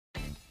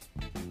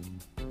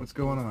What's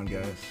going on,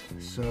 guys?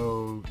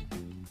 So,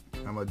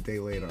 I'm a day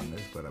late on this,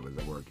 but I was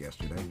at work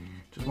yesterday.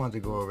 Just wanted to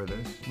go over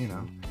this,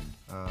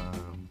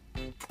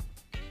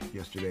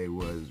 yesterday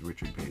was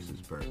Richard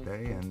Pace's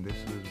birthday, and this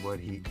was what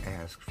he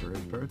asked for his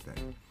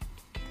birthday.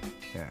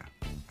 Yeah,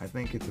 I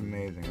think it's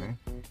amazing, right?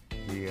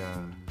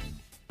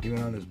 Even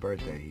on his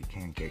birthday, he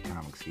can't get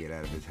Comicsgate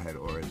out of his head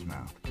or his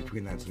mouth.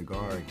 Between that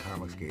cigar and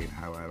Comicsgate,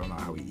 I don't know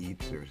how he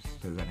eats or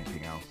says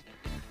anything else.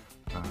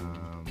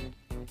 And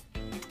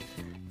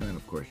then,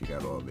 of course, you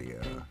got all the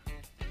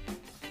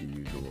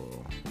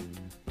usual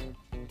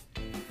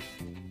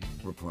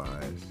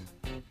replies.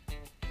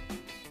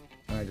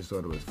 And I just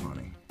thought it was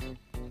funny,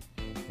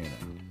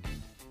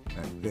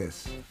 that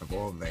this, of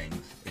all things,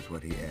 is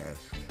what he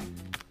asked,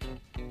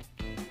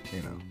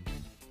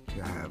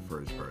 to have for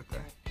his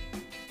birthday.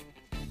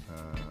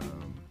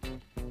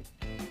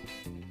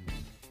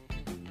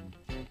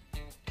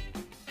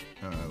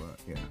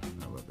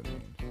 I love the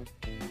memes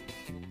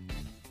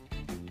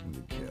and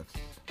the gifs.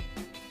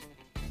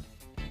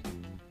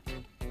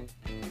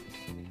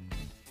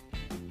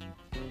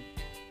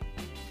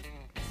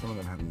 Some of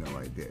them have no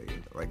idea.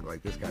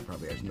 Like this guy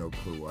probably has no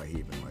clue why he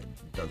even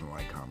doesn't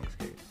like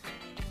Comicsgate.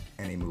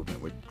 Any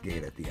movement with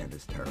gate at the end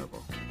is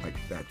terrible.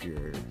 That's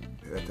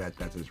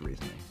his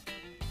reasoning.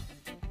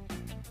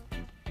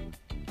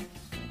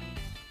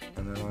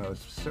 And then when I was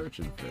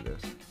searching for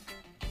this,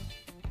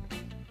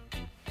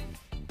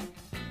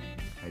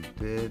 I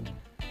did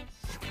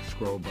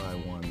scroll by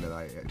one that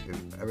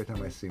every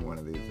time I see one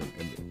of these,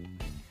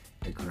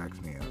 it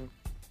cracks me up.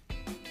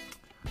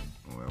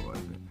 Where was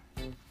it?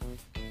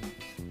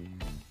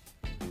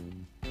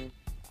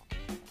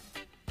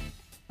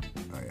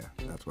 Oh yeah,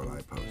 that's what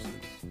I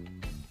posted.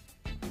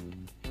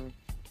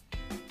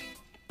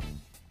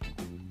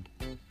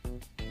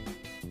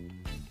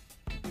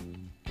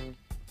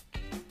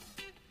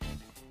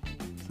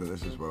 So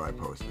this is what I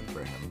posted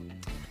for him.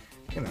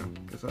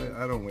 Because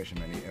I don't wish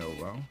him any ill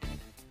will.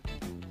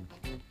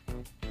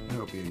 I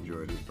hope he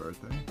enjoyed his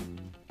birthday.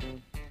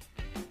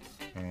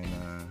 And,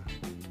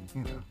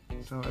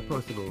 so I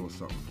posted a little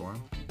something for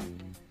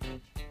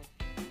him.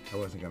 I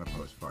wasn't going to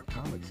post fuck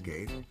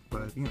Comicsgate,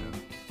 but,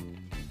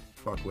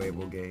 fuck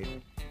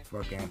Labelgate,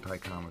 fuck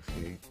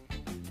anti-Comicsgate,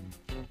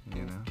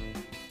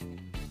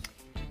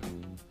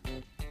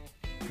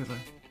 Because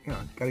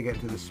got to get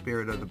into the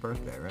spirit of the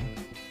birthday, right?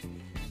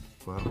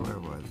 Well, where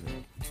was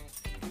it?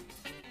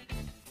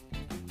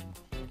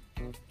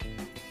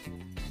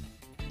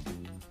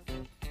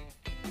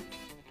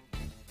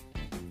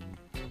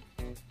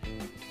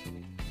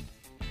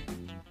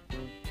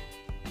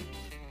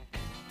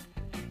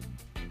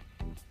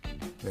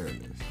 There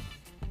it is.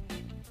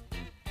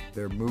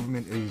 Their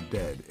movement is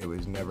dead. It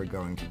was never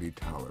going to be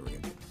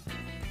tolerated.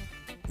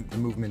 The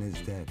movement is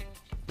dead.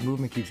 The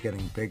movement keeps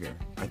getting bigger.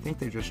 I think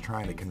they're just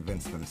trying to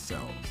convince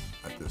themselves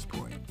at this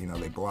point.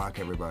 They block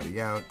everybody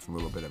out. It's a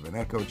little bit of an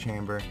echo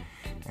chamber.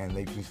 And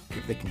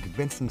if they can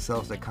convince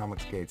themselves that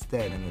Comicsgate's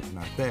dead and it's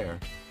not there,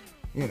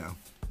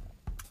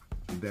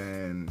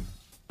 then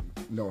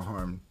no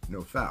harm,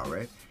 no foul,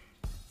 right?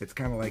 It's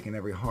kind of like in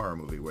every horror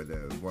movie where the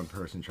one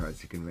person tries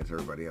to convince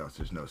everybody else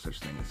there's no such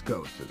thing as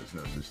ghosts or there's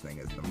no such thing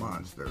as the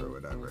monster or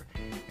whatever.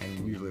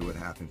 And usually what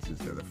happens is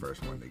they're the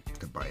first one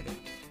to bite it.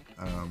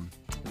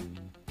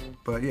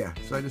 But yeah,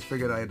 so I just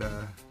figured I'd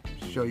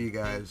show you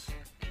guys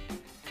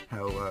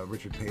how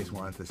Richard Pace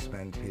wanted to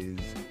spend his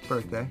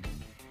birthday.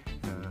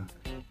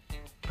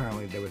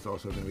 Apparently there was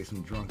also going to be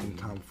some drunken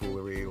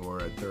tomfoolery or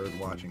a third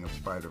watching of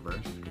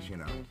Spider-Verse, because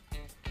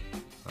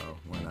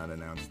why not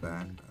announce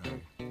that?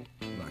 I'm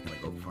not going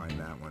to go find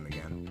that one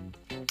again.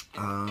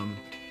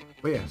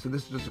 But yeah, so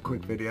this is just a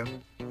quick video.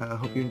 I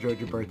hope you enjoyed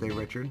your birthday,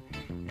 Richard,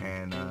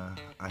 and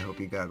I hope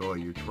you got all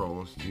your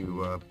trolls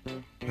to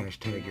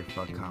hashtag your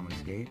fuck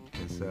Comicsgate,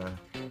 because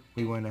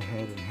we went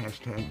ahead and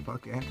hashtag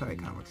fuck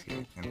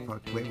anti-Comicsgate and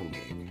fuck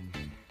Labelgate,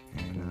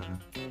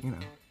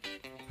 and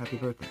happy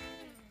birthday.